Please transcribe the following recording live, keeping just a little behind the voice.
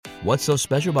What's so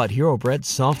special about Hero Bread's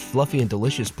soft, fluffy, and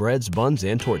delicious breads, buns,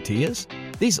 and tortillas?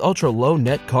 These ultra-low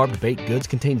net-carb baked goods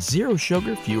contain zero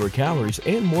sugar, fewer calories,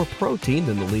 and more protein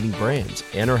than the leading brands,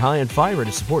 and are high in fiber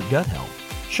to support gut health.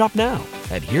 Shop now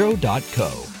at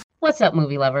hero.co. What's up,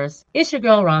 movie lovers? It's your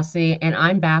girl, Rossie, and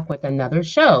I'm back with another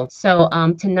show. So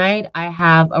tonight I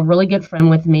have a really good friend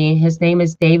with me. His name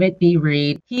is David B.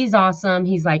 Reed. He's awesome.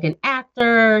 He's like an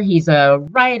actor. He's a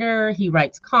writer. He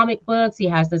writes comic books. He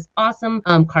has this awesome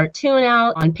cartoon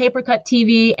out on Papercut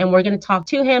TV, and we're going to talk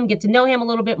to him, get to know him a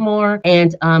little bit more,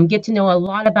 and get to know a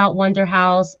lot about Wonder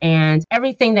House and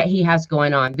everything that he has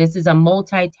going on. This is a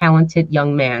multi-talented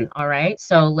young man, all right?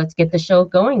 So let's get the show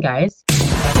going, guys.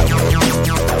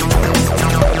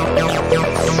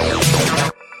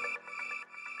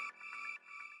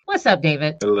 What's up,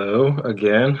 David? Hello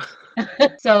again.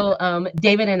 So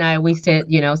David and I, we sit,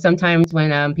 sometimes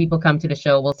when people come to the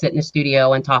show, we'll sit in the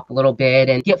studio and talk a little bit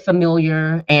and get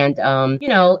familiar and,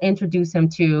 introduce him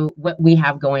to what we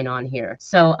have going on here.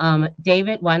 So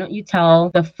David, why don't you tell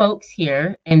the folks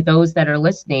here and those that are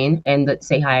listening, and let's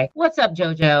say hi. What's up,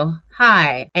 JoJo?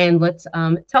 Hi. And let's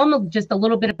tell them just a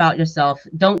little bit about yourself.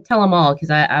 Don't tell them all, because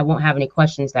I won't have any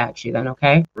questions to ask you then,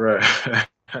 okay? Right.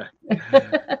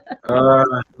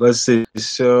 Let's see.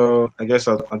 So I guess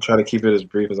I'll try to keep it as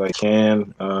brief as I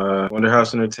can. Wonder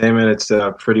House Entertainment, it's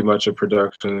pretty much a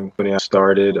production company I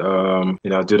started,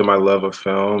 due to my love of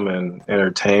film and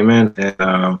entertainment and,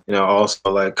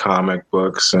 also like comic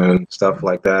books and stuff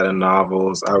like that and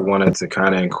novels. I wanted to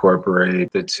kind of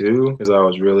incorporate the two because I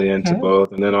was really into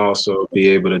both, and then also be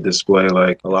able to display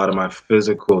like a lot of my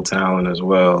physical talent as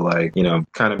well, like,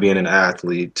 kind of being an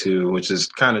athlete too, which is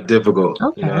kind of difficult,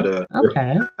 to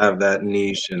have that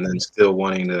niche and then still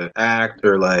wanting to act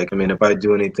or if I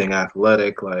do anything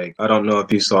athletic, like I don't know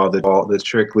if you saw the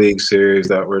Trick League series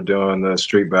that we're doing, the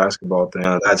street basketball thing.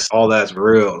 That's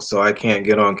real. So I can't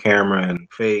get on camera and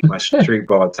fake my street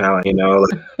ball talent,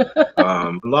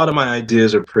 a lot of my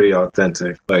ideas are pretty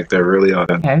authentic. Like they're really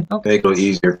authentic. Okay. Make it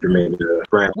easier for me to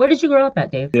brand. Where did you grow up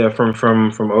at, Dave? Yeah,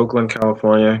 from Oakland,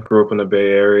 California. Grew up in the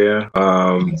Bay Area.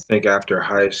 I think after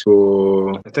high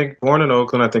school, born in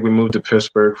Oakland, I think we moved to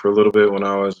Pittsburgh for a little bit when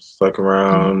I was like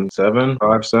around 7.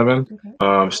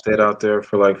 Okay. Stayed out there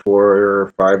for like 4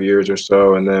 or 5 years or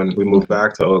so, and then we moved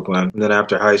back to Oakland. And then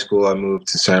after high school, I moved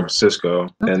to San Francisco,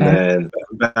 and then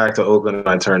back to Oakland when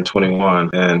I turned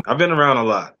 21. And I've been around a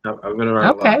lot. I've been around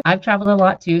a lot. Okay, I've traveled a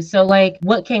lot too. So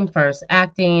what came first?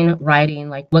 Acting, writing,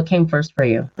 what came first for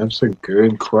you? That's a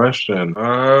good question.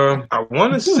 I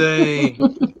want to say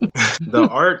the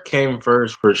art came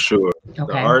first for sure.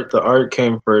 Okay. The art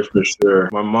came first for sure.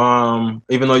 My mom,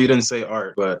 even though you didn't say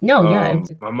art, but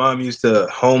my mom used to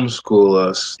homeschool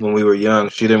us when we were young.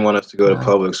 She didn't want us to go to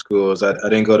public schools. I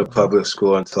didn't go to public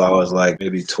school until I was like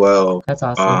maybe 12. That's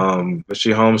awesome. But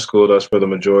she homeschooled us for the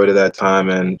majority of that time,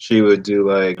 and she would do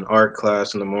like an art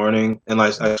class in the morning. And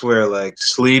I swear, like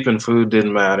sleep and food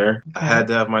didn't matter. Okay. I had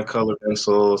to have my color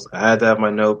pencils. I had to have my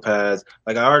notepads.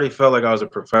 Like I already felt like I was a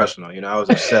professional. I was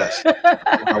obsessed.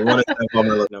 I wanted to have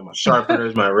all my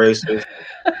sharpeners, my erasers.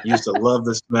 Used to love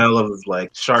the smell of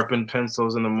like sharpened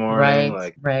pencils in the morning.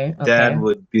 Right. Okay. Dad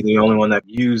would be the only one that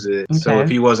would use it. Okay. So if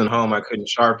he wasn't home, I couldn't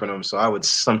sharpen them. So I would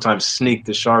sometimes sneak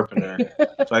the sharpener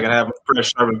so I could have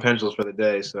fresh sharpened pencils for the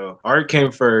day. So art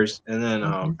came first, and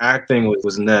then acting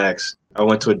was next. I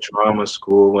went to a drama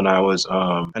school when I was,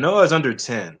 I know I was under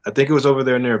 10. I think it was over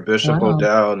there near Bishop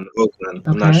O'Dowd in Oakland. Okay.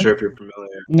 I'm not sure if you're familiar.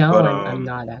 No, but, I'm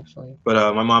not actually.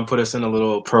 But my mom put us in a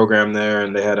little program there,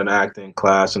 and they had an acting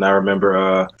class. And I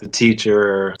remember the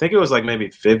teacher, I think it was like maybe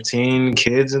 15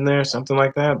 kids in there, something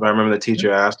like that. But I remember the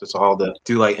teacher asked us all to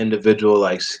do like individual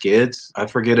like skits. I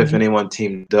forget if anyone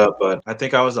teamed up, but I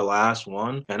think I was the last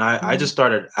one. And I just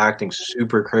started acting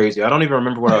super crazy. I don't even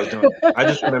remember what I was doing. I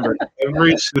just remember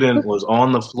every student was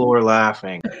on the floor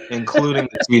laughing, including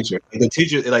the teacher. The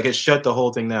teacher, it shut the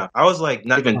whole thing down. I was like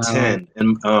not even 10.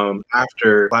 And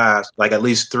after class, like at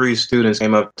least 3 students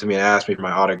came up to me and asked me for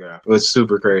my autograph. It was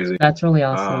super crazy. That's really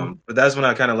awesome. But that's when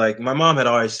I kind of my mom had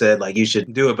always said like, you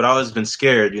should do it, but I always been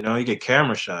scared, you get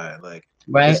camera shy.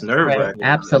 Right. It's nerve-wracking.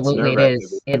 Absolutely, it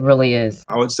is. It really is.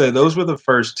 I would say those were the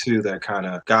first 2 that kind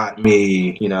of got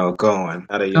me, going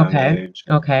at a young age.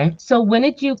 Okay. So when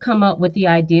did you come up with the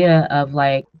idea of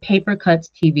Paper Cuts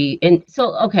TV? And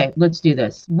so, okay, let's do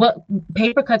this. What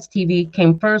Paper Cuts TV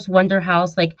came first? Wonder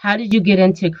House. How did you get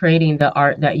into creating the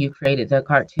art that you created, the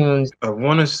cartoons? I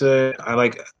want to say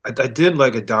I did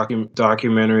a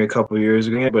documentary a couple of years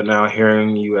ago, but now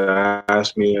hearing you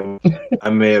ask me, I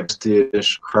may have did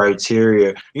this criteria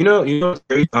area. What's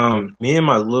great? Me and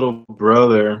my little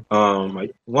brother,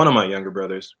 one of my younger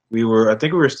brothers, I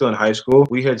think we were still in high school.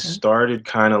 We had started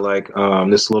kind of like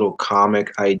this little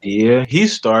comic idea. He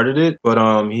started it, but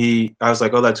I was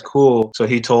like, oh, that's cool. So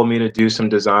he told me to do some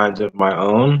designs of my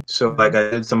own. So like I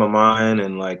did some of mine,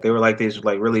 and like they were like these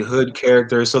like really hood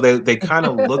characters. So they kind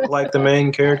of look like the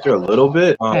main character a little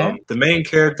bit. The main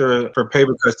character for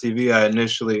Paper Cuts TV,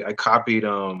 I copied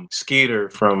Skeeter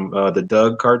from the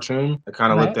Doug cartoon. I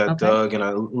kind of looked at Doug and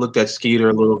I looked at Skeeter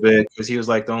a little bit because he was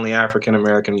like the only African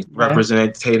American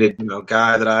represented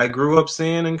guy that I grew up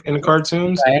seeing in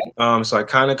cartoons. So I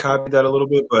kind of copied that a little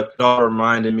bit, but it all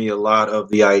reminded me a lot of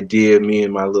the idea me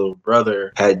and my little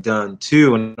brother had done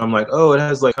too. And I'm like, oh, it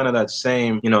has like kind of that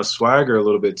same, swagger a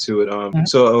little bit to it.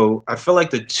 So I feel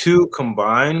like the two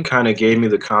combined kind of gave me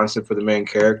the concept for the main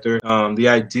character. The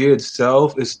idea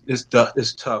itself is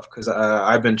tough because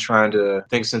I've been trying to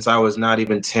think since I was not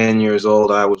even 10 years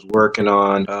old. I was working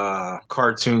on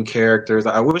cartoon characters.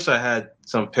 I wish I had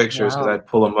some pictures because I'd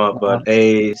pull them up, but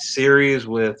a series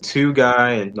with 2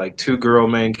 guy and like 2 girl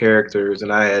main characters,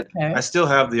 and I still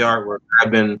have the artwork.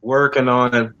 I've been working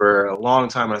on it for a long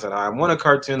time, and I said I want a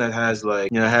cartoon that has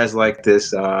like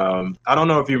this. I don't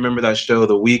know if you remember that show,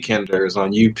 The Weekenders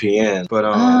on UPN, but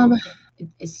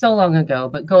it's so long ago,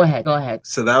 but go ahead.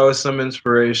 So that was some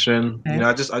inspiration.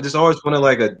 I just always wanted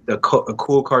like a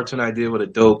cool cartoon idea with a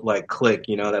dope like click,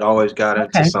 that always got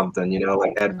into something,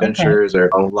 like adventures or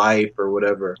a life or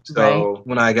whatever. So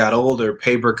when I got older,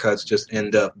 Paper Cuts just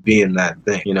end up being that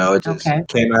thing. It just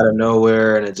came out of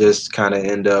nowhere, and it just kind of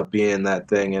ended up being that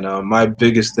thing. And my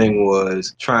biggest thing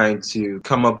was trying to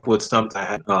come up with something.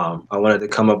 I wanted to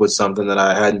come up with something that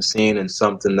I hadn't seen, and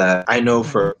something that I know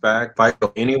for a fact, if I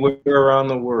go anywhere around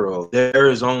the world, there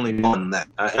is only one that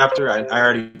after I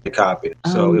already copied.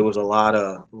 So it was a lot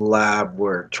of lab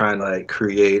work trying to like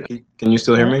create. Can you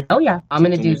still hear me? Oh yeah, I'm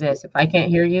gonna do this. If I can't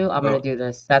hear you, I'm gonna do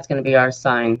this. That's gonna be our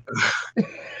sign.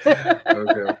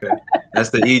 Okay. That's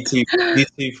the ET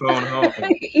phone home.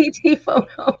 ET phone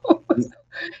home.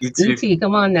 ET,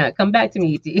 come on now, come back to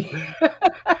me, ET. Need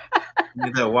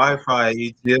that Wi-Fi, ET.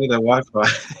 Need that Wi-Fi.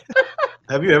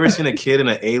 Have you ever seen a kid in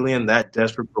an alien that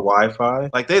desperate for Wi-Fi?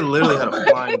 Like they literally had a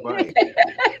flying bike.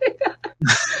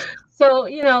 So,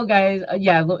 guys,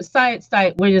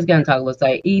 site, we're just going to talk a little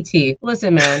site. E.T.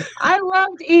 Listen, man, I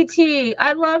loved E.T.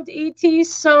 I loved E.T.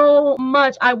 so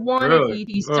much. I wanted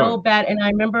E.T. so bad. And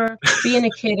I remember being a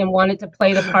kid and wanted to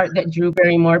play the part that Drew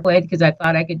Barrymore played because I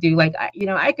thought I could do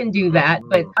I can do that.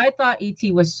 But I thought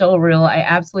E.T. was so real. I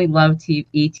absolutely loved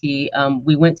E.T.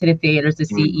 We went to the theaters to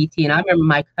see E.T. And I remember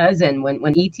my cousin,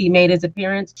 when E.T. made his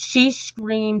appearance, she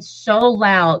screamed so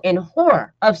loud in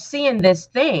horror of seeing this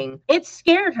thing. It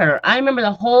scared her. I remember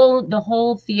the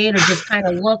whole theater just kind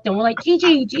of looked and we're like,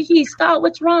 Gigi, stop,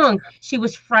 what's wrong? She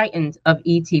was frightened of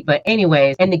E.T. But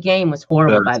anyways, and the game was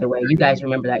horrible, by the way. You guys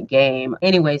remember that game.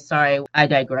 Anyway, sorry, I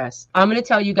digress. I'm going to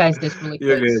tell you guys this really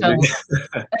quick. So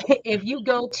if you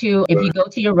go to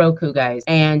your Roku, guys,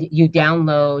 and you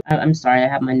download, I'm sorry, I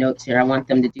have my notes here. I want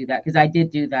them to do that because I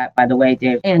did do that, by the way,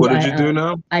 Dave. And what did you do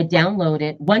now? I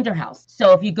downloaded Wonder House.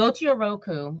 So if you go to your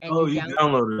Roku and you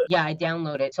downloaded it. Yeah, I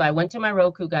downloaded it. So I went to my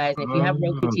Roku, guys. And if you have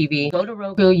Roku TV, go to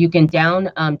Roku. You can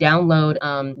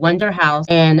download Wonder House,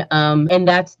 and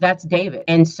that's David.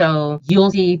 And so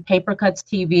you'll see Paper Cuts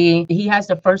TV. He has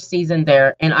the first season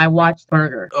there, and I watched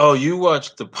Burger. Oh, you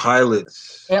watched the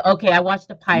pilots. Okay, I watched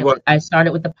the pilot. I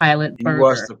started with the pilot. Burger. You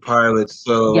watched the pilot.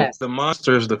 So The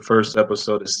Monster is the first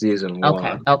episode of season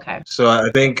 1. Okay. So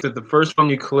I think that the first one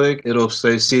you click, it'll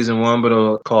say season 1, but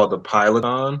it'll call it the pilot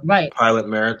pilot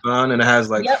marathon, and it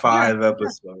has like 5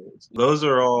 episodes. Those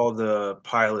are all the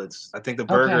pilots. I think the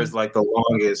Burger is like the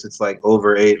longest. It's like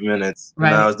over 8 minutes.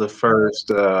 Right. And that was the first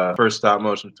stop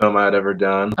motion film I had ever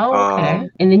done. Oh, okay.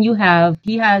 And then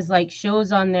he has like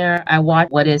shows on there. I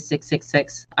watched What Is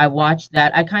 666. I watched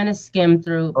that. I kind of skimmed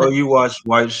through. Oh, you watched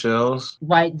White Shells?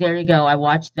 There you go. I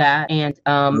watched that. And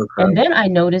and then I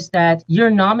noticed that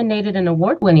you're nominated in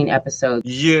award-winning episodes.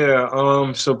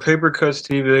 Yeah. So Paper Cuts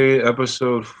TV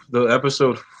episode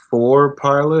 4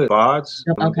 pilot, Bots.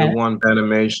 The one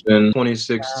animation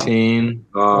 2016.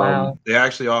 Wow. They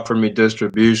actually offered me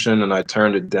distribution and I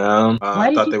turned it down.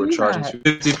 I thought they were charging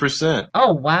 50%.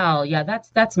 Oh wow, yeah,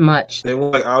 that's much. They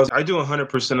were like, I do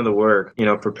 100% of the work,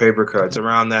 for Paper Cuts.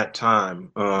 Around that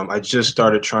time, I just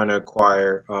started trying to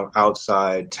acquire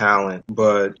outside talent.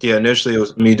 But yeah, initially it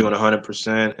was me doing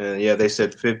 100%, and they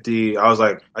said 50. I was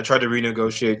like, I tried to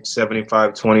renegotiate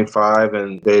 75-25,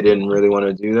 and they didn't really want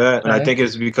to do that. And I think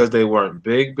it's because because they weren't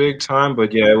big time,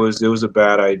 but yeah, it was a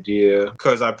bad idea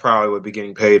because I probably would be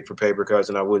getting paid for paper cuts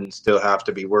and I wouldn't still have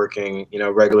to be working,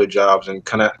 regular jobs and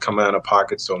kind of come out of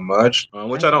pocket so much,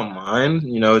 which I don't mind.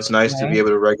 It's nice to be able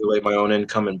to regulate my own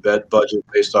income and budget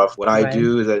based off what I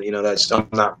do. That that's I'm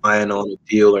not buying on a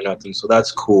deal or nothing, so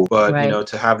that's cool. But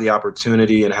to have the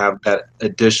opportunity and have that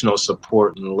additional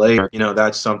support and layer,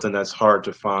 that's something that's hard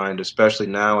to find, especially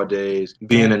nowadays.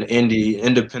 Being an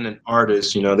independent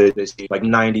artist, they see like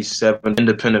 97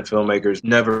 independent filmmakers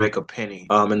never make a penny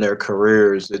in their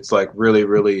careers. It's like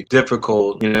really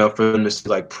difficult, for them to see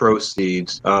like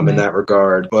proceeds in that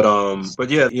regard. But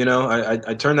yeah,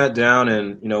 I turned that down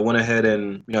and went ahead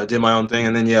and did my own thing.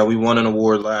 And then we won an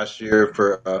award last year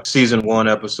for season 1,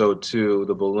 episode 2,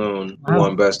 The Balloon. Wow.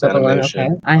 Won Best Animation.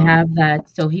 Okay. I have that.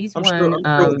 So he's won.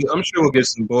 I'm sure we'll get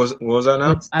some. What was that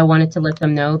now? I wanted to let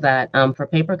them know that for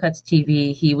Paper Cuts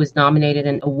TV, he was nominated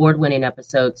in award-winning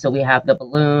episodes. So we have The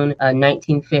Balloon,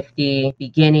 1950,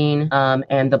 Beginning,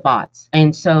 and The Bots.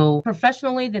 And so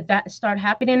professionally, did that start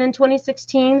happening in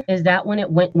 2016? Is that when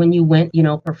you went,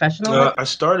 professional? I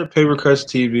started Paper Cuts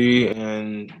TV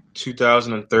in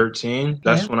 2013.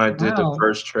 That's when I did the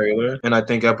first trailer. And I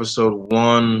think the episode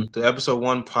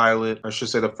 1 pilot, I should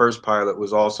say the first pilot,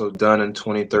 was also done in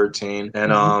 2013.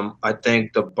 And I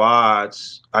think The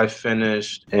Bots I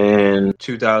finished in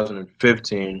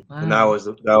 2015. Wow. And that was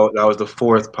the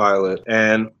 4th pilot.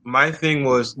 And my thing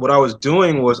was, what I was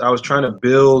doing was I was trying to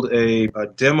build a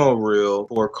demo reel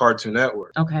for Cartoon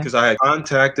Network. Okay. Because I had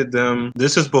contacted them.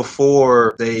 This is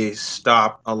before they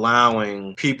stopped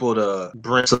allowing people to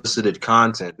bring solicited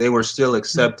content. They were still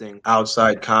accepting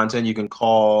outside content. You can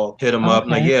call, hit them up,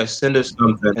 like, send us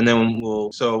something. And then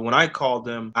so when I called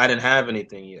them, I didn't have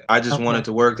anything yet. I just wanted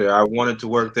to work there. I wanted to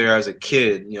work there as a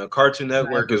kid. Cartoon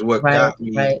Network is what got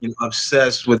me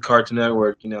obsessed with Cartoon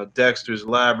Network. Dexter's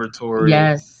Laboratory.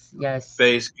 Yes.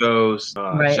 Space Ghost,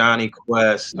 Johnny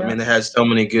Quest. Yep. I mean, they had so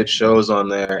many good shows on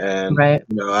there, and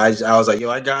I was like,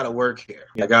 I gotta work here.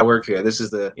 I gotta work here. This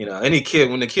is any kid,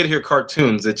 when the kid hear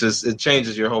cartoons, it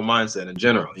changes your whole mindset in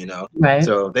general. Right.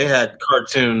 So they had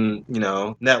Cartoon,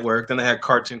 Network. Then they had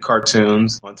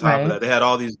cartoons on top of that. They had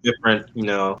all these different,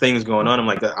 things going on. I'm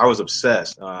like, I was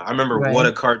obsessed. I remember What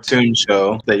a Cartoon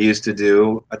Show they used to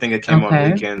do. I think it came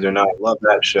on weekends or not. I love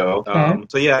that show.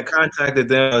 So I contacted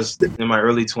them. I was in my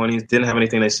early 20s. Didn't have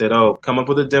anything. They said, come up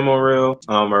with a demo reel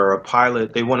or a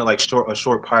pilot. They wanted like a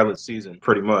short pilot season,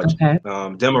 pretty much. Okay.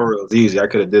 Demo reel is easy. I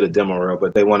could have did a demo reel,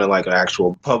 but they wanted like an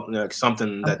actual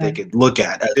something that they could look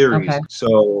at, a series. Okay.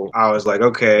 So I was like,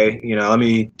 okay, let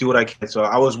me do what I can. So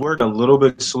I was working a little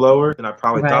bit slower than I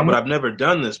probably thought, but I've never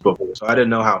done this before, so I didn't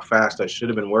know how fast I should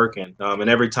have been working. And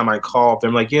every time I called,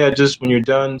 they're like, just when you're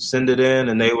done, send it in.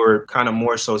 And they were kind of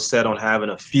more so set on having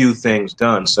a few things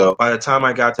done. So by the time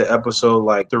I got to episode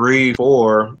like 3,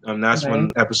 4, and that's when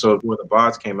episode 4 The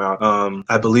Bots came out.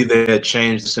 I believe they had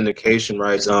changed the syndication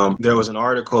rights. There was an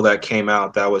article that came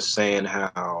out that was saying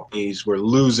how these were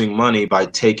losing money by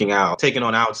taking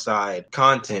on outside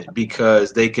content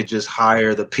because they could just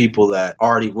hire the people that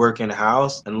already work in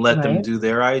house and let them do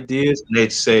their ideas, and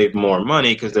they'd save more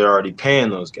money because they're already paying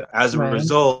those guys. As a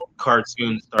result,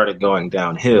 cartoons started going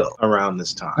downhill around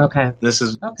this time. Okay. This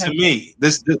is to me,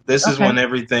 this is when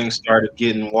everything started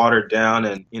getting watered down,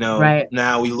 and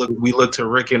now we look to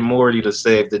Rick and Morty to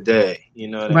save the day. You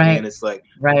know what I mean? It's like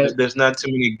there's not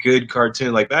too many good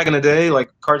cartoons. Like back in the day,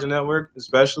 like Cartoon Network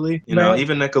especially,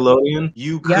 even Nickelodeon,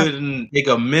 you couldn't take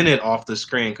a minute off the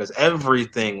screen because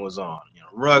everything was on.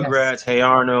 Rugrats, Hey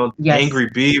Arnold, Angry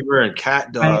Beaver, and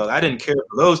Cat Dog. I didn't care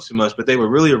for those too much, but they were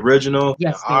really original.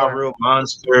 Yes, Real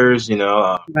Monsters, I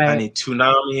need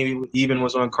Toonami even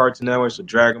was on Cartoon Network, so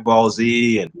Dragon Ball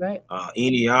Z and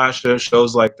Inuyasha,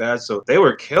 shows like that. So they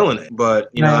were killing it, but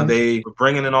they were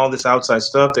bringing in all this outside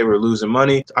stuff. They were losing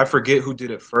money. I forget who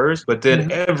did it first, but then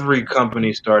every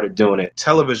company started doing it.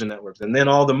 Television networks, and then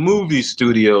all the movie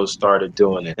studios started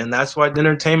doing it, and that's why the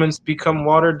entertainment's become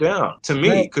watered down to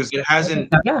me because it hasn't.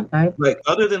 Like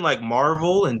other than like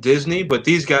Marvel and Disney, but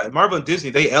these guys, Marvel and Disney,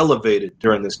 they elevated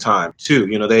during this time too.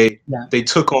 They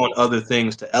took on other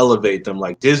things to elevate them.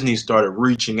 Like Disney started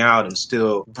reaching out and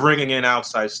still bringing in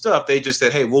outside stuff. They just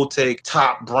said, "Hey, we'll take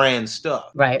top brand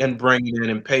stuff and bring it in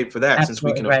and pay for that since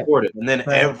we can afford it." And then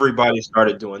everybody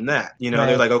started doing that.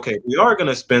 They're like, "Okay, we are going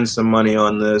to spend some money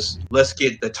on this. Let's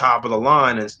get the top of the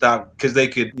line and stop," because they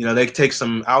could, they could take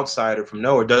some outsider from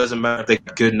nowhere. It doesn't matter if they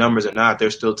got good numbers or not.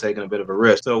 They're still taking a bit of a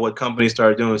risk. So what companies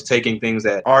started doing was taking things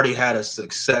that already had a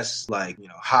success, like,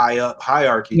 high up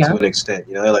hierarchy to an extent.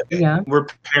 They're like, hey, we're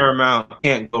Paramount,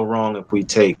 can't go wrong if we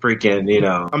take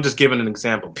freaking, I'm just giving an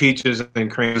example. Peaches and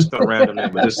Cream, just a random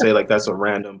name, but just say like that's a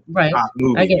random top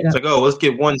movie. It's like, oh, let's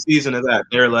get one season of that.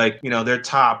 They're like, they're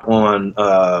top on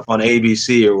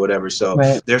ABC or whatever. So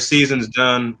their season's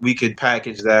done. We could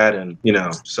package that, and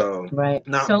so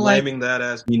not blaming that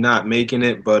as me not making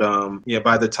it, but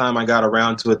by the time I got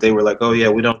around to it, they were like, oh yeah,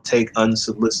 we don't take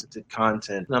unsolicited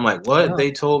content. And I'm like, what?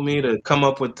 They told me to come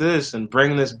up with this and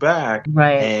bring this back.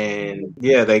 And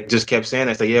they just kept saying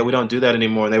that. Like, yeah, we don't do that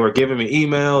anymore. And they were giving me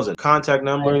emails and contact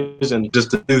numbers and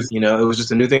just a new, it was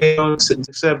just a new thing. They don't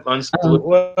accept unsolicited.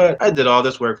 What? I did all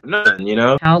this work for nothing,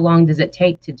 How long does it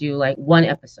take to do like one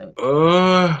episode?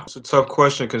 It's a tough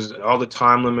question because all the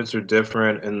time limits are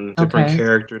different and different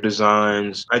character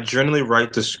designs. I generally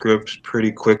write the scripts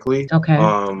pretty quickly.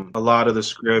 A lot of the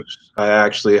scripts I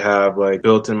actually have like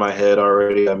built in my head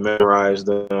already. I memorized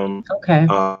them.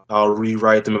 I'll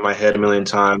rewrite them in my head a million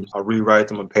times. I'll rewrite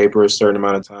them on paper a certain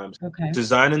amount of times.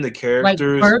 Designing the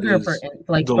characters, like Burger,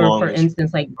 for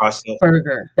instance, like process.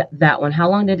 Burger. That one. How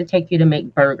long did it take you to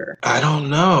make Burger? I don't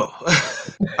know.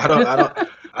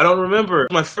 I don't remember.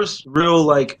 My first real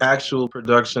like actual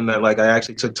production that like I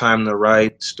actually took time to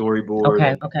write,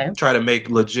 storyboard, try to make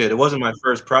legit. It wasn't my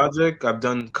first project. I've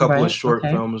done a couple of short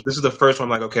films. This is the first one. I'm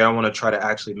like, okay, I want to try to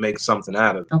actually make something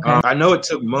out of it. I know it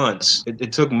took months.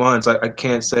 It took months. I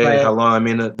can't say how long. I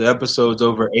mean, the episode's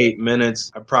over 8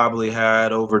 minutes. I probably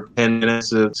had over 10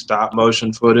 minutes of stop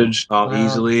motion footage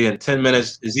easily. And 10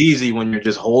 minutes is easy when you're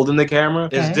just holding the camera.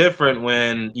 It's different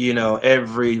when,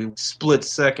 every split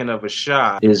second of a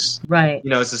shot is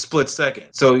it's a split second.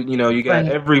 So you got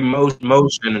every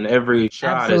motion and every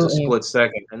shot is a split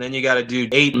second, and then you got to do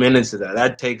 8 minutes of that.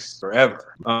 That takes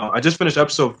forever. I just finished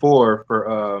episode 4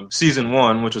 for season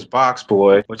 1, which was Box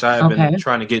Boy, which I have been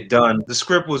trying to get done. The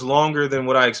script was longer than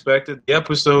what I expected. The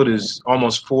episode is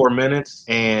almost 4 minutes,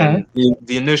 and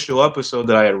the initial episode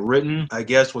that I had written, I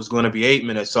guess, was going to be 8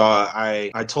 minutes. So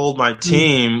I told my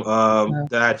team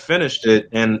that I'd finished it,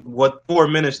 and what 4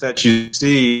 minutes that you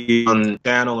see on the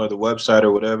channel or the website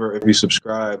or whatever, if you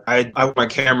subscribe, I want my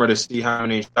camera to see how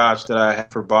many shots that I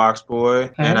had for Box Boy,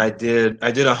 and I did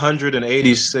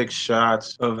 186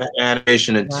 shots of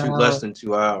animation in less than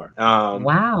 2 hours.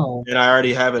 And I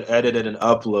already have it edited and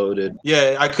uploaded.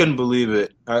 Yeah, I couldn't believe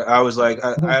it. I was like,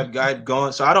 I'd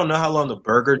gone, so I don't know how long the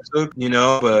Burger took,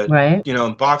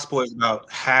 but Box Boy is about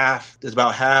half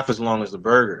as long as the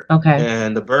Burger.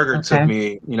 And the Burger took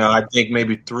me, I think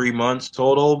maybe 3 months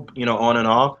total, on and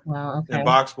off. And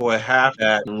Box Boy half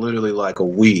that in literally like a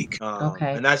week.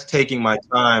 And that's taking my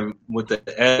time with the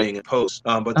editing and post.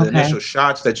 But the initial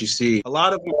shots that you see, a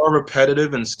lot of them are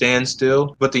repetitive and stand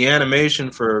still. But the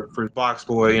animation for Box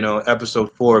Boy,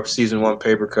 episode 4 of season 1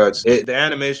 Paper Cuts, the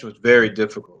animation was very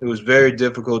difficult. It was very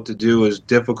difficult to do. It was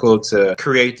difficult to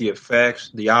create the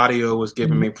effects. The audio was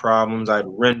giving me problems. I'd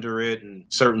render it and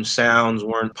certain sounds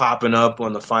weren't popping up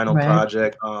on the final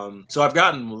project. So I've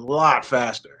gotten a lot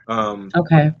faster.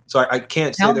 So I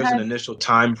can't say there's an initial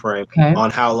time frame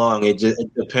on how long. It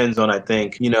depends on, I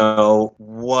think,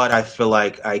 what I feel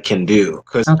like I can do,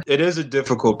 because it is a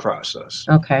difficult process.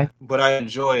 But I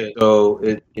enjoy it. So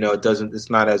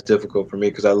it's not as difficult for me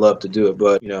because I love to do it.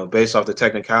 But, based off the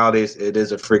technicalities, it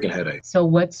is a freaking headache. So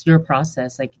what's your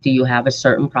process? Like, do you have a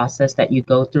certain process that you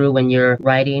go through when you're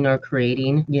writing or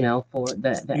creating, for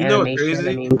the animation?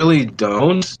 Crazy? I really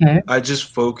don't. I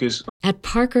just focus. At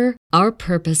Parker, our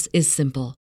purpose is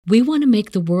simple. We want to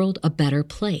make the world a better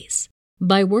place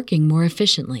by working more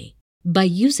efficiently, by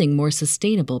using more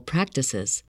sustainable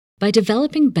practices, by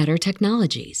developing better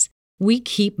technologies. We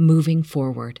keep moving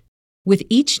forward. With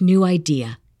each new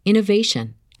idea,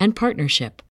 innovation, and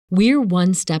partnership, we're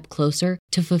one step closer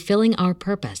to fulfilling our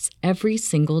purpose every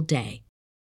single day.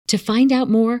 To find out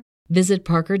more, visit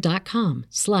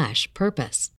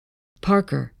parker.com/purpose.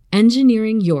 Parker,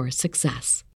 engineering your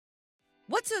success.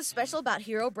 What's so special about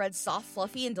Hero Bread's soft,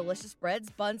 fluffy, and delicious breads,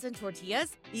 buns, and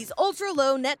tortillas? These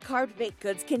ultra-low net-carb baked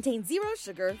goods contain zero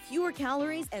sugar, fewer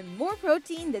calories, and more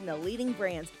protein than the leading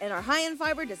brands, and are high in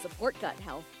fiber to support gut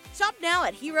health. Shop now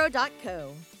at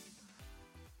hero.co.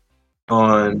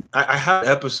 on. I have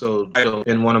episode title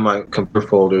in one of my computer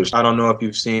folders. I don't know if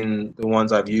you've seen the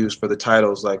ones I've used for the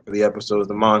titles, like for the episodes,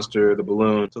 the monster, the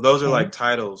balloon. So those are like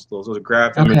titles. Those are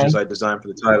graph images I designed for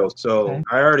the titles. So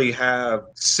I already have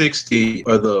 60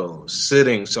 of those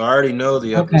sitting. So I already know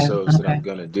the episodes that I'm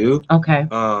gonna do.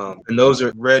 And those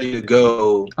are ready to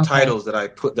go titles that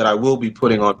I will be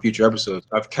putting on future episodes.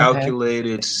 I've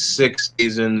calculated 6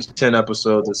 seasons, 10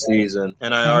 episodes a season,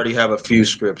 and I already have a few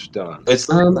scripts done. It's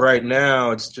like right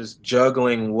now it's just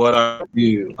juggling what I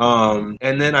do.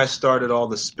 And then I started all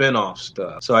the spin-off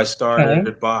stuff. So I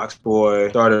started Box Boy,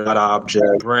 started That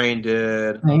Object, Brain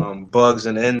Dead, Bugs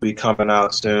and Envy coming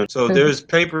out soon. So there's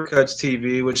Paper Cuts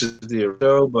TV, which is the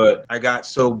show, but I got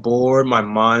so bored, my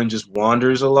mind just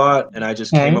wanders a lot, and I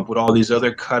just came up with all these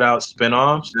other cutout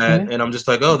spin-offs, and I'm just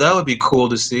like, oh, that would be cool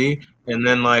to see. And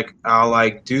then like I'll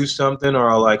like do something,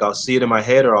 or I'll see it in my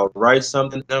head, or I'll write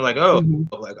something. And I'm like, oh,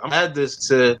 like I'm add this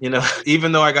to,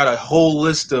 even though I got a whole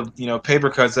list of Paper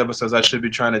Cuts episodes I should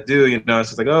be trying to do, it's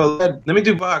just like, oh, let me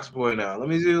do Box Boy now. Let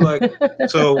me do like.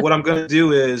 So what I'm gonna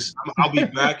do is I'll be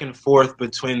back and forth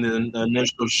between the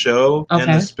initial show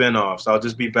and the spinoffs. I'll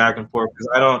just be back and forth because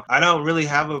I don't really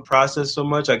have a process so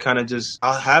much. I kind of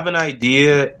I'll have an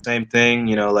idea. Same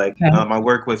thing, I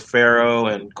work with Pharaoh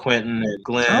and Quentin and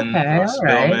Glenn.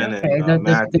 Spillman and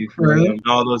Matthew and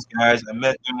all those guys. I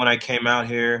met them when I came out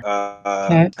here.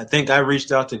 I think I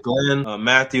reached out to Glenn.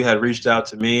 Matthew had reached out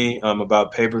to me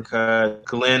about Paper Cut.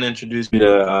 Glenn introduced me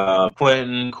to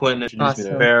Quentin. Quentin introduced me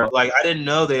to Farrell. Like I didn't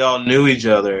know they all knew each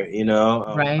other.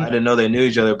 I didn't know they knew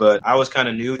each other, but I was kind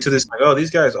of new to this. Like, oh, these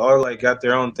guys all like got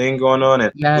their own thing going on,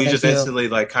 and we just instantly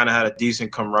like kind of had a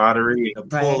decent camaraderie, a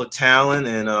pool of talent,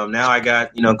 and now I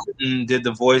got Quentin did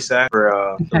the voice act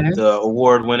for the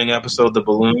award-winning episode, The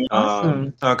Balloon.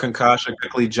 Concussion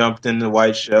quickly jumped into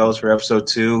White Shells for episode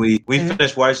 2. We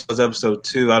finished White Shells episode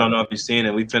 2. I don't know if you've seen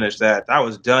it. We finished that. That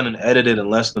was done and edited in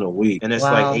less than a week, and it's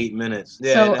like 8 minutes.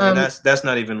 Yeah, so, and that's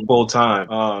not even full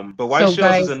time. But White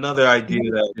Shells is another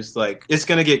idea that is like it's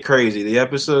gonna get crazy. The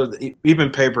episode, even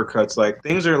Paper Cuts, like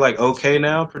things are like okay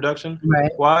now, production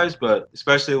wise, but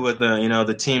especially with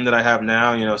the team that I have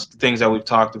now, things that we've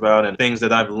talked about and things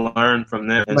that I've learned from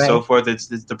them and so forth. It's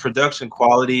the production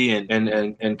quality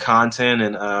and content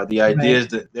and the ideas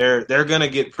that they're gonna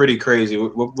get pretty crazy.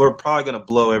 We're probably gonna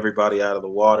blow everybody out of the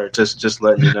water. Just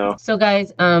letting you know. So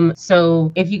guys,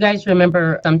 so if you guys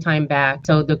remember some time back,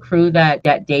 so the crew that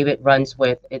David runs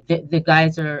with, the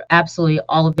guys are absolutely,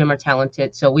 all of them are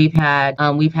talented. So we've had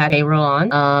Pharaoh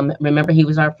on. Remember he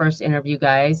was our first interview,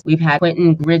 guys. We've had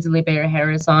Quentin Grizzly Bear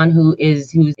Harris on,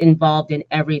 who's involved in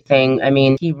everything. I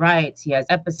mean, he writes, he has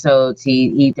episodes,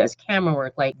 he does camera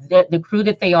work. Like the crew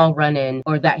that they all run in,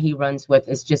 or that he runs with,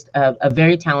 is just a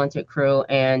very talented crew,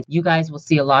 and you guys will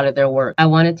see a lot of their work. I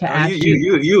wanted to ask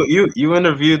you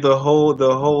interviewed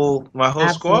my whole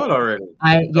squad already.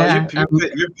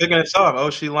 You're picking us up. Oh,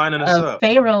 she lining us up.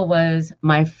 Pharaoh was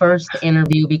my first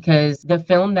interview because the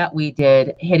film that we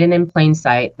did, Hidden in Plain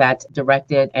Sight, that's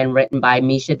directed and written by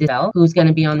Misha Dissel, who's going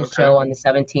to be on the show on the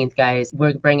 17th, guys.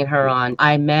 We're bringing her on.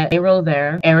 I met Pharaoh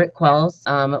there, Eric Quells.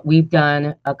 We've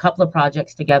done a couple of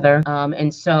projects together,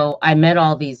 and so I met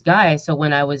all these guys. So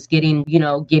when I was getting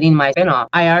my spinoff,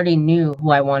 I already knew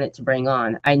who I wanted to bring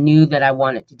on. I knew that I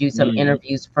wanted to do some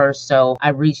interviews first, so I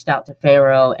reached out to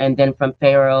Pharaoh, and then from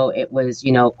Pharaoh, it was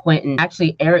Quentin.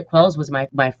 Actually, Eric Quells was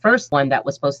my first one that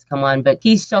was supposed to come on, but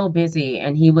he's so busy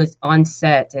and he was on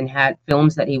set and had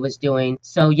films that he was doing.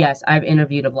 So yes, I've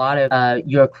interviewed a lot of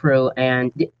your crew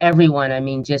and everyone. I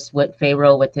mean, just with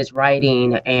Pharaoh with his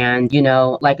writing, and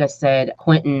like I said,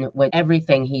 Quentin with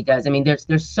everything he does. I mean,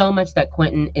 there's so much that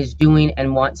Quentin is doing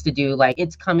and wants to do. Like,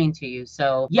 it's coming to you.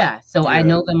 So I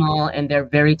know them all, and they're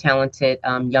very talented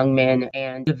young men.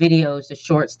 And the videos, the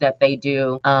shorts that they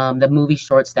do, the movie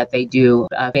shorts that they do,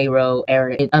 Pharaoh,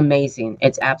 Eric, it's amazing.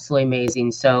 It's absolutely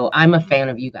amazing. So I'm a fan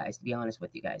of you guys, to be honest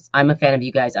with you guys. I'm a fan of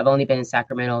you guys. I've only been in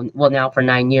Sacramento, now for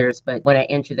 9 years, but when I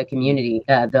entered the community,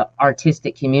 the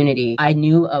artistic community, I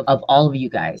knew of all of you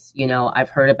guys. I've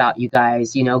heard about you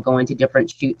guys, going to different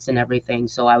shoots and everything.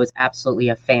 So I was absolutely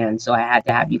a fan. So I had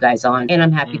to have you guys on, and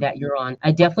I'm happy that you're on.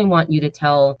 I definitely want you to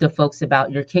tell the folks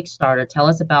about your Kickstarter. Tell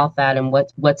us about that and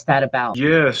what's that about?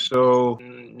 Yeah, so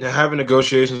having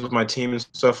negotiations with my team and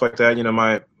stuff like that,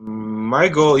 my my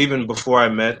goal, even before I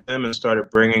met them and started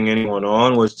bringing anyone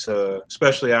on, was to,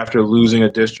 especially after losing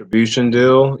a distribution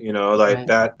deal, like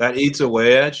that eats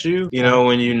away at you,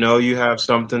 when you have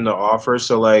something to offer.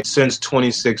 So like since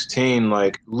 2016,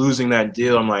 like losing that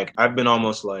deal, I'm like, I've been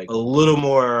almost like a little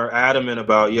more adamant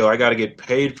about, I got to get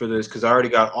paid for this because I already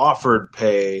got offered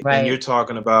pay. And you're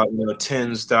talking about,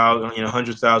 tens thousand,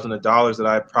 $100,000 that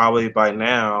I probably by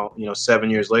now, 7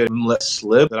 years later, let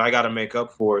slip that I got to make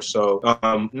up for. So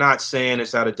not saying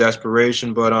it's out of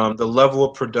desperation, but the level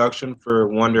of production for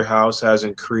Wonder House has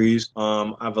increased.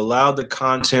 I've allowed the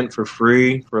content for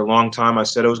free for a long time. I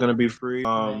said it was going to be free.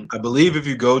 I believe if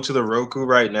you go to the Roku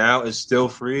right now, it's still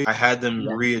free. I had them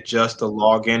readjust the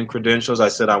login credentials. I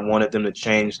said I wanted them to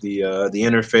change the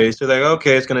interface. They're like,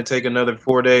 okay, it's going to take another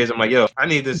 4 days. I'm like, I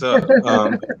need this up.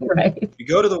 You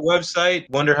go to the website,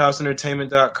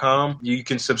 wonderhouseentertainment.com. You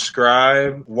can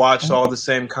subscribe, watch all the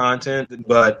same content,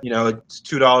 but, it's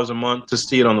 $2 a month to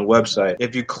see it on the website.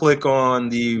 If you click on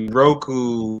the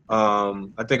Roku,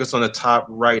 I think it's on the top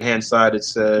right-hand side, it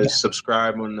says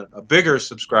subscribe on a bigger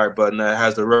subscribe button that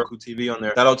has the Roku TV on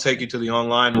there. That'll take you to the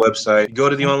online website. You go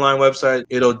to the online website,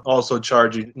 it'll also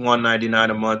charge you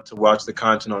 $1.99 a month to watch the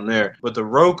content on there. But the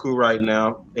Roku right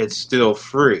now, it's still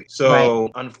free. So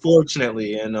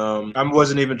unfortunately, and I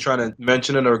wasn't even trying to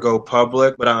mention it or go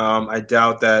public, but I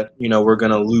doubt that, we're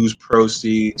going to lose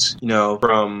proceeds,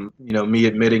 from, me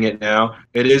admitting it now.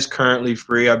 It is currently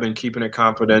free. I've been keeping it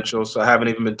confidential, so I haven't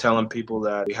even been telling people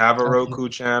that we have a Roku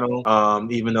channel,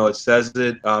 even though it says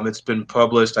it. It's been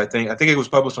published. I think it was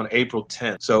published on April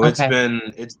 10th. So it's been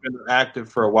active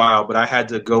for a while, but I had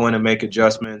to go in and make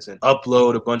adjustments and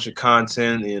upload a bunch of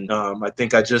content. And I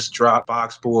think I just dropped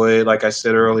Box Boy, like I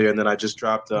said earlier, and then I just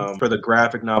dropped for the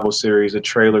graphic novel series a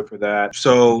trailer for that.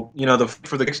 So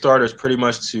for the Kickstarter is pretty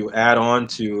much to add on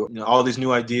to all these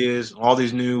new ideas, all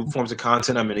these new forms of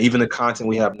content. I mean, even the content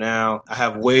we have now, I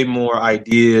have way more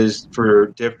ideas for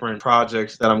different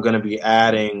projects that I'm going to be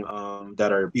adding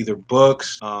that are either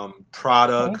books,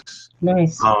 products,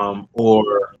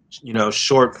 or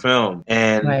short film.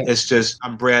 And it's just,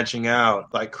 I'm branching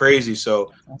out like crazy.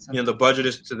 So, the budget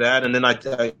is to that. And then I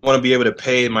want to be able to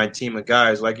pay my team of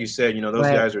guys. Like you said, those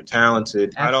guys are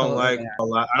talented. Absolutely.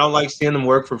 I don't like seeing them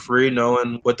work for free,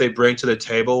 knowing what they bring to the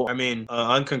table. I mean,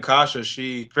 Unconcasha,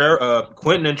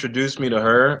 Quentin introduced me to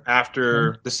her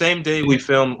after the same day we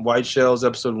filmed White Shells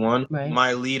episode 1.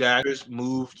 My lead actress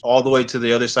moved all the way to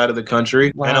the other side of the country.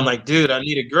 And I'm like, dude, I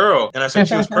need a girl. And I said,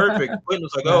 she was perfect. Quentin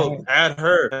was like, oh, add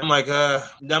her. I'm like,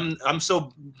 I'm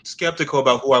so skeptical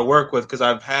about who I work with because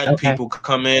I've had people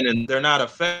come in and they're not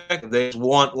effective. They just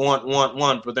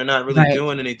want, but they're not really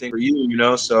doing anything for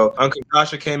you, So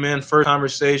Unconcasha came in, first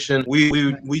conversation. We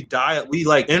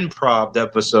like improv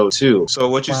episode 2. So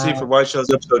what you see for White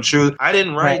Shells episode 2, I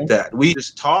didn't write that. We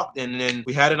just talked and then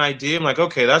we had an idea. I'm like,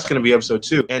 okay, that's going to be episode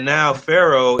 2. And now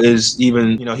Pharaoh is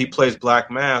even, he plays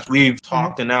Black Mask. We've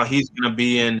talked and now he's going to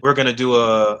be we're going to do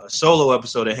a solo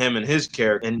episode of him and his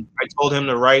character. And I told him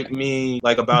to write me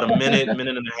like about a minute and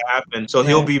a half. And so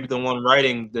he'll be the one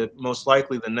writing most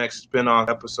likely the next spinoff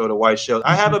episode of White Shells.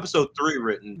 I have episode 3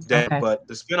 written down, but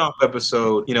the spinoff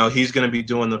episode, he's going to be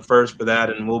doing the first for that.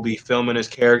 And we'll be filming his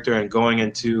character and going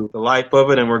into the life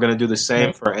of it. And we're going to do the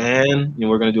same for Anne.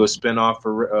 We're going to do a spinoff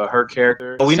for her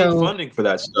character. But we need funding for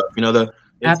that stuff.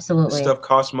 Absolutely. This stuff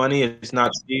costs money. It's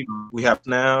not cheap. We have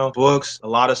now books, a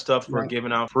lot of stuff we're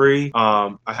giving out free.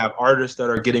 I have artists that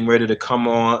are getting ready to come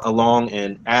along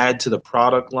and add to the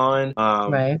product line.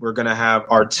 We're going to have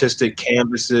artistic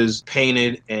canvases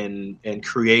painted and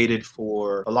created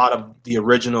for a lot of the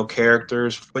original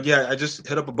characters. But yeah, I just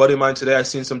hit up a buddy of mine today. I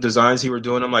seen some designs he were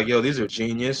doing. I'm like, yo, these are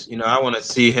genius. I want to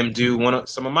see him do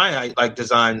some of my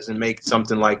designs and make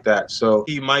something like that. So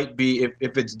he might be,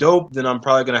 if it's dope, then I'm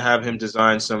probably going to have him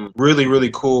design some really, really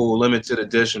cool limited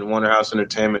edition Wonder House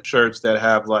Entertainment shirts that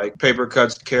have like paper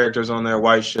cuts characters on there,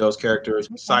 White Shells characters,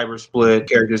 Cyber Split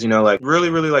characters, really,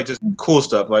 really just cool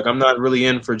stuff. Like I'm not really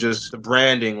in for just the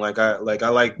branding. I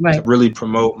like to really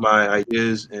promote my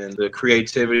ideas and the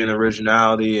creativity and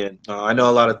originality. And I know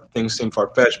a lot of things seem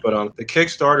far-fetched, but the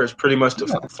Kickstarter is pretty much to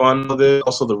fund it.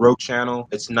 Also the Roku channel,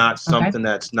 it's not something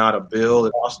that's not a bill.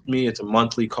 It costs me, it's a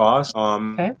monthly cost.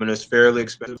 And it's fairly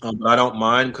expensive, but I don't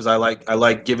mind because I like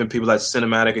like giving people that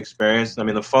cinematic experience. I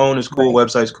mean, the phone is cool,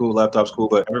 website's cool, laptop's cool,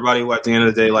 but everybody who at the end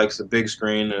of the day likes a big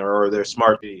screen or their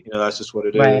smart TV. That's just what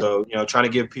it is. So, trying to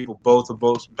give people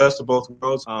best of both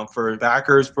worlds. For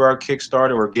backers for our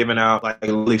Kickstarter, we're giving out like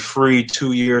really free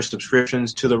 2-year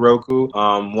subscriptions to the Roku.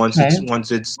 Once they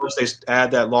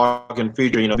add that login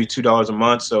feature, it'll be $2 a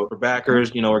month. So for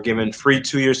backers, we're giving free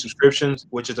 2-year subscriptions,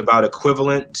 which is about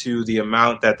equivalent to the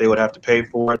amount that they would have to pay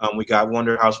for it. We got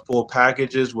Wonder House full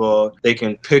packages. Well, they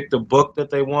can pick the book that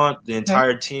they want. The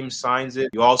entire team signs it.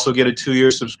 You also get a 2-year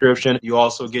subscription. You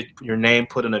also get your name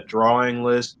put in a drawing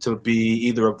list to be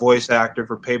either a voice actor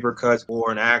for Paper Cuts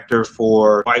or an actor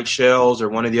for White Shells or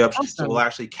one of the options. So we'll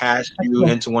actually cast you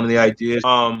into one of the ideas.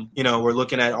 We're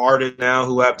looking at artists now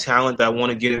who have talent that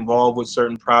want to get involved with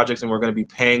certain projects, and we're going to be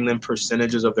paying them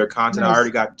percentages of their content. I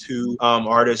already got 2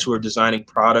 artists who are designing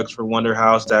products for Wonder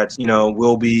House that,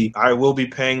 I will be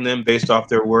paying them based off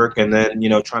their work, and then,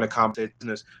 trying to compensate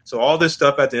business. So all this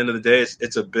stuff at the end of the day,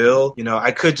 it's a bill.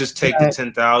 I could just take the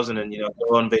 10,000 and,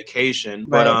 go on vacation.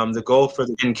 But the goal for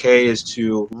the NK is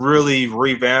to really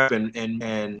revamp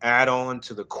and add on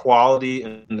to the quality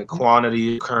and the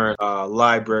quantity of current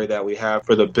library that we have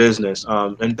for the business.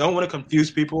 And don't want to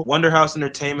confuse people. Wonder House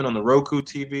Entertainment on the Roku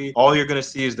TV, all you're going to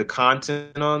see is the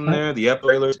content on there, the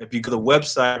trailers. If you go to the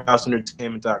website,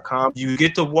 houseentertainment.com, you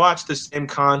get to watch the same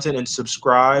content and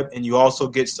subscribe, and you also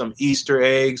get some Easter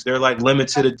eggs. They're like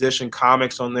limited edition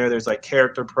comics on there. There's like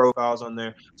character profiles on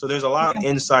there. So there's a lot of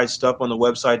inside stuff on the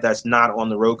website that's not on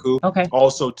the Roku.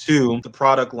 Also, too, the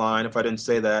product line, if I didn't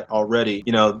say that already,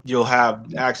 you'll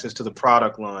have access to the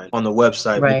product line on the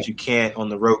website, but you can't on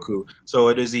the Roku. So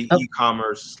it is the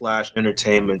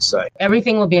e-commerce/entertainment site.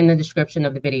 Everything will be in the description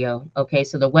of the video. Okay,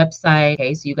 so the website.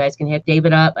 Okay, so you guys can hit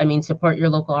David up. Support your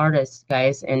local artists,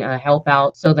 guys, and help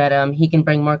out so that he can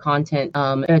bring more content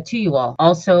to you all.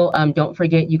 Also, don't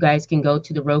forget, you guys can go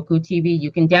to the Roku TV.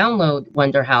 You can download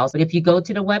Wonder House, but if you go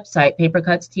to the website,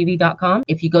 papercutstv.com,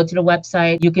 if you go to the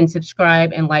website, you can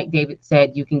subscribe, and like David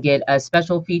said, you can get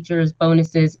special features,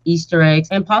 bonuses, Easter eggs,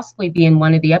 and possibly be in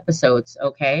one of the episodes.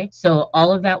 Okay, so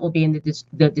all of that will be in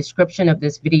the description of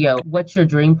this video. What's your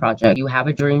dream project? You have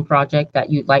a dream project that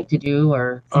you'd like to do,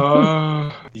 or?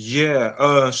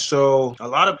 So a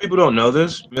lot of people don't know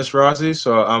this, Miss Rossie.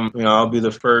 So I'll be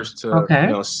the first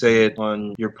to say it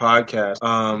on your podcast.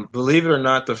 Believe it or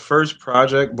not, the first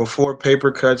project before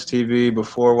Paper Cuts TV,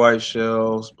 before White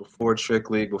Shells, before Trick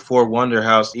League, before Wonder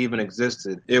House even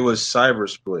existed, it was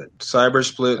Cybersplit.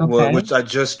 Cybersplit, which I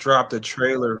just dropped a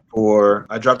trailer for.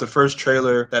 I dropped the first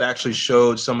trailer that actually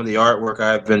showed some of the artwork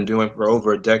I've been doing for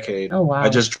over a decade. Oh, wow. I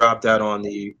just dropped that on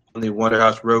the Wonder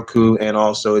House Roku, and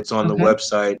also it's on the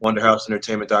website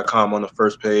wonderhouseentertainment.com on the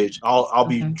first page. I'll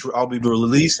be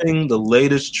releasing the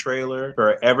latest trailer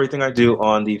for everything I do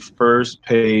on the first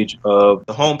page of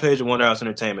the homepage of Wonder House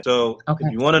Entertainment. So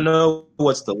if you want to know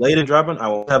what's the latest dropping, I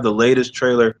will have the latest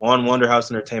trailer on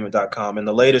wonderhouseentertainment.com. And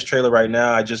the latest trailer right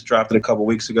now, I just dropped it a couple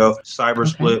weeks ago,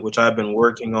 Cybersplit, which I've been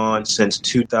working on since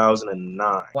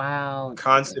 2009. Wow.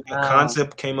 The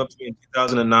concept came up to me in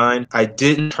 2009. I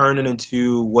didn't turn it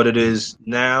into what it is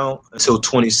now until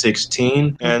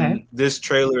 2016. And this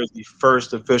trailer is the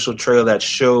first official trailer that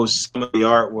shows some of the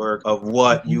artwork of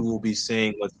what you will be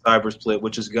seeing with Cybersplit,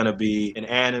 which is going to be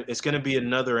it's going to be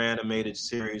another animated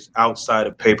series outside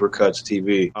of Paper Cuts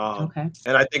TV.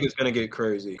 And I think it's going to get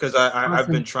crazy because I've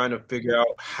been trying to figure out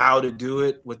how to do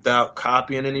it without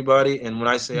copying anybody. And when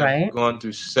I say I've gone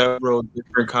through several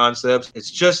different concepts,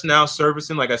 it's just now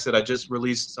surfacing. Like I said, I just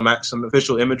released some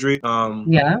official imagery.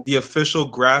 The official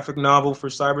graphic novel for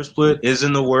Cybersplit is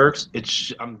in the works.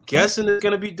 I'm guessing it's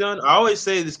going to be done. I always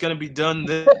say it's going to be done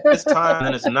this time,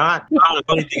 and it's not. I don't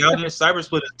know anything out there.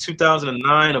 Cybersplit is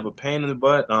 2009 of a pain in the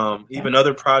butt. Even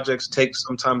other projects take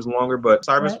sometimes longer, but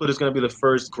Cybersplit is going to be the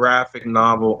first graphic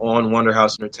novel on Wonder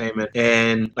House Entertainment,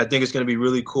 and I think it's going to be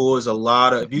really cool. There's a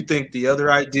lot of, if you think the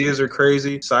other ideas are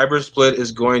crazy, Cybersplit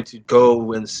is going to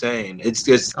go insane. It's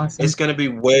going to be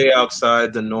way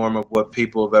outside the norm of what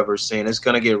people have ever seen. It's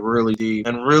going to get really deep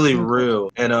and really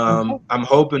real. And I'm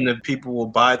hoping that people will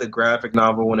buy the graphic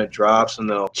novel when it drops, and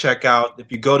they'll check out.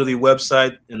 If you go to the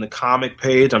website in the comic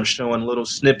page, I'm showing little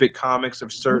snippet comics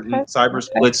of certain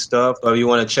Cybersplit stuff. So if you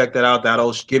want to check that out,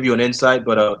 that'll give you an insight.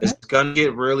 But It's gonna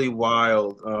get really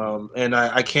wild, and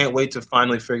I can't wait to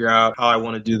finally figure out how I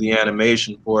want to do the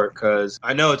animation for it, because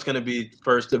I know it's gonna be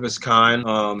first of its kind.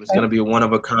 It's gonna be a one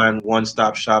of a kind,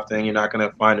 one-stop shop thing. You're not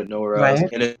gonna find it nowhere else.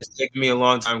 And it's taken me a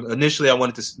long time. Initially, I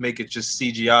wanted to make it just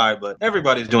CGI, but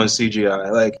everybody's doing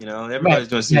CGI. Like, everybody's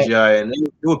doing CGI, and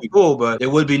it would be cool, but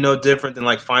it would be no different than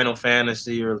like Final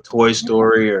Fantasy or Toy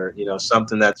Story or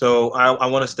something that. So I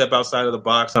want to step outside of the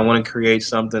box. I want to create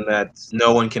something that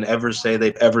no one can ever say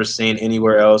they've ever seen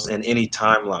anywhere else in any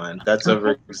timeline that's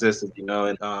ever existed. And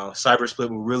Cybersplit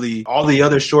will really, all the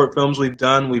other short films we've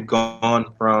done, we've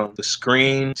gone from the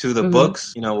screen to the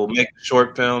books. We'll make a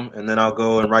short film, and then I'll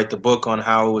go and write the book on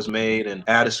how it was made and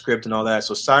add a script and all that.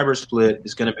 So Cybersplit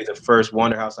is going to be the first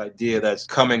Wonder House idea that's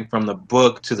coming from the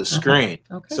book to the screen.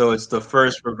 So it's the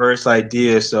first reverse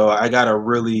idea. So I got to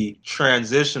really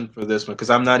transition for this one, because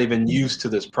I'm not even used to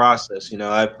this process.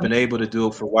 I've been able to do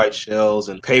it for White Shells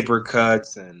and paper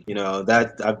cuts, and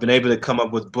that I've been able to come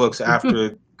up with books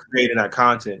after creating that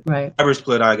content.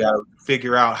 Cybersplit, I got to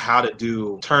figure out how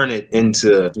to turn it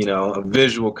into a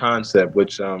visual concept,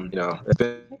 which it's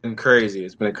been crazy.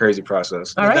 It's been a crazy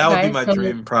process. That would be my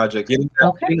dream project. Getting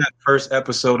that first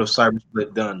episode of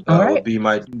Cybersplit done would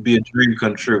be a dream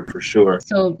come true for sure.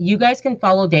 So you guys can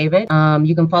follow David.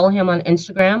 You can follow him on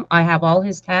Instagram. I have all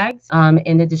his tags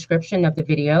in the description of the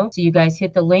video. So you guys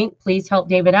hit the link. Please help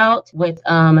David out with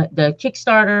the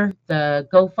Kickstarter, the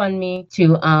GoFundMe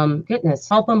to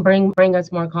help him bring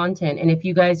us more content. And if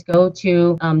you guys go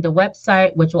to the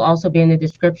website, which will also be in the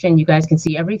description, you guys can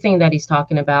see everything that he's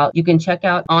talking about. You can check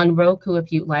out on Roku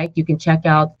if you like. You can check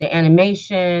out the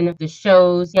animation, the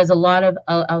shows. He has a lot of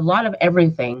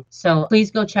everything. So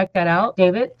please go check that out.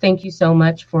 David, thank you so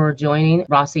much for joining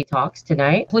Rossie Talks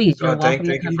tonight. Please, you're welcome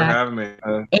to come back. Having me.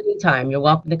 Anytime. You're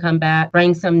welcome to come back,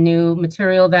 bring some new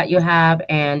material that you have,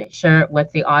 and share it with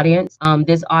the audience.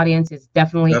 This audience is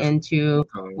definitely into,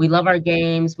 we love our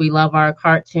games, we love our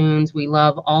cartoons, we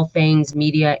love all things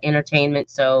media, entertainment.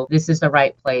 So this is the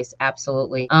right place.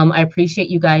 Absolutely. I appreciate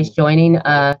you guys joining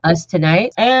us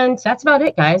tonight. And that's about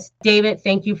it, guys. David,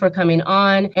 thank you for coming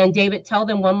on. And David, tell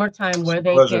them one more time where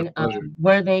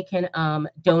they can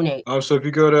donate. So if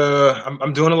you go to,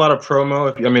 I'm doing a lot of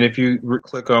promo. If you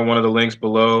click on one of the links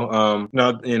below,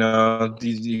 the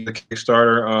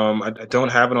Kickstarter, I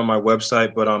don't have it on my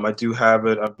website, but I do have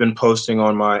it. I've been posting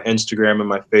on my Instagram and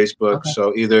my Facebook.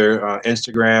 So either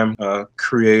Instagram,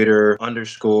 creator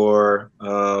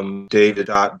 _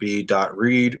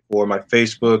 David.B.Reed, or my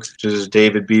Facebook, which is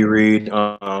David B. Reed.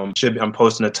 I'm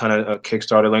posting a ton of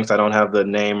Kickstarter links. I don't have the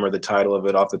name or the title of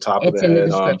it off the top of the head.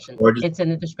 It's in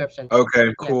the description.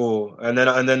 Okay, cool. Yes.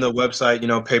 And then the website,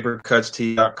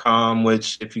 papercutst.com,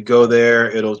 which if you go there,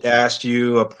 it'll ask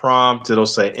you a prompt. It'll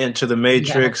say enter the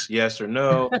matrix, yes or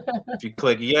no. If you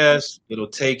click yes, it'll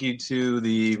take you to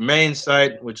the main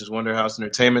site, which is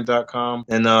wonderhouseentertainment.com.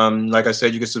 And like I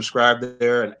said, you can subscribe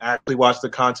there and actually watch the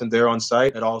content there on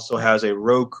site. It also has a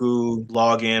Roku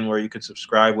login where you can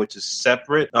subscribe, which is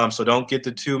separate. So don't get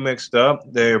the two mixed up.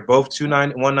 They're both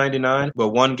 $199, but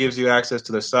one gives you access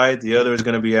to the site. The other is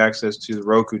going to be access to the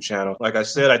Roku channel. Like I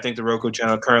said, I think the Roku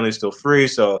channel currently is still free.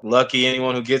 So lucky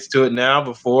anyone who gets to it now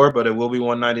before, but it will be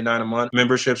 $199 a month.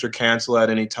 Memberships are canceled at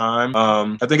any time.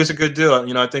 I think it's a good deal.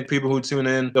 I think people who tune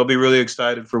in, they'll be really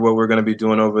excited for what we're going to be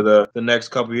doing over the next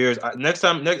couple of years. Next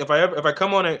time, if I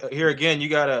come on here again, you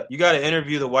gotta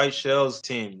interview the White Shells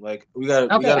team. Like we gotta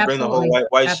bring the whole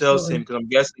White Shells team, because I'm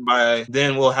guessing by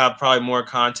then we'll have probably more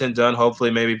content done.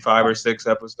 Hopefully, maybe 5 or 6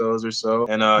 episodes or so.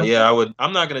 And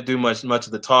I'm not gonna do much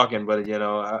of the talking, but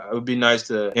it would be nice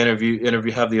to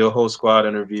interview, have the whole squad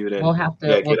interviewed. And we'll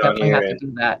definitely have to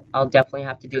do that. I'll definitely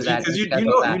have to do that. Because you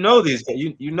know these,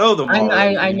 you know them all.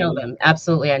 I know them.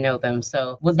 Absolutely, I know them.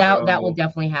 So that will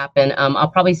definitely happen. I'll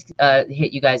probably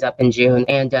hit you guys up in June,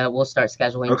 and we'll start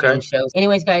scheduling June shows.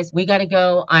 Anyways, guys, we gotta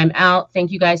go. I'm out.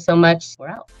 Thank you guys so much. We're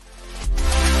out.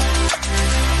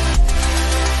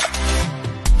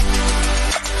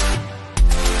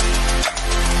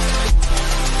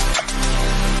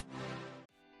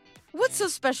 What's so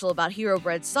special about Hero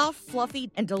Bread's soft,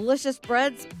 fluffy, and delicious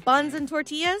breads, buns, and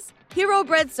tortillas? Hero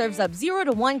Bread serves up 0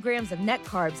 to 1 grams of net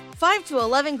carbs, 5 to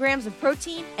 11 grams of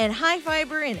protein, and high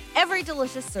fiber in every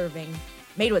delicious serving.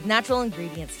 Made with natural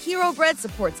ingredients, Hero Bread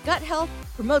supports gut health,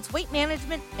 promotes weight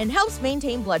management, and helps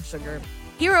maintain blood sugar.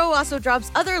 Hero also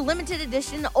drops other limited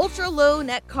edition ultra-low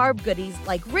net carb goodies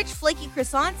like rich flaky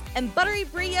croissants and buttery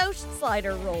brioche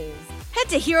slider rolls. Head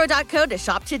to hero.co to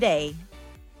shop today.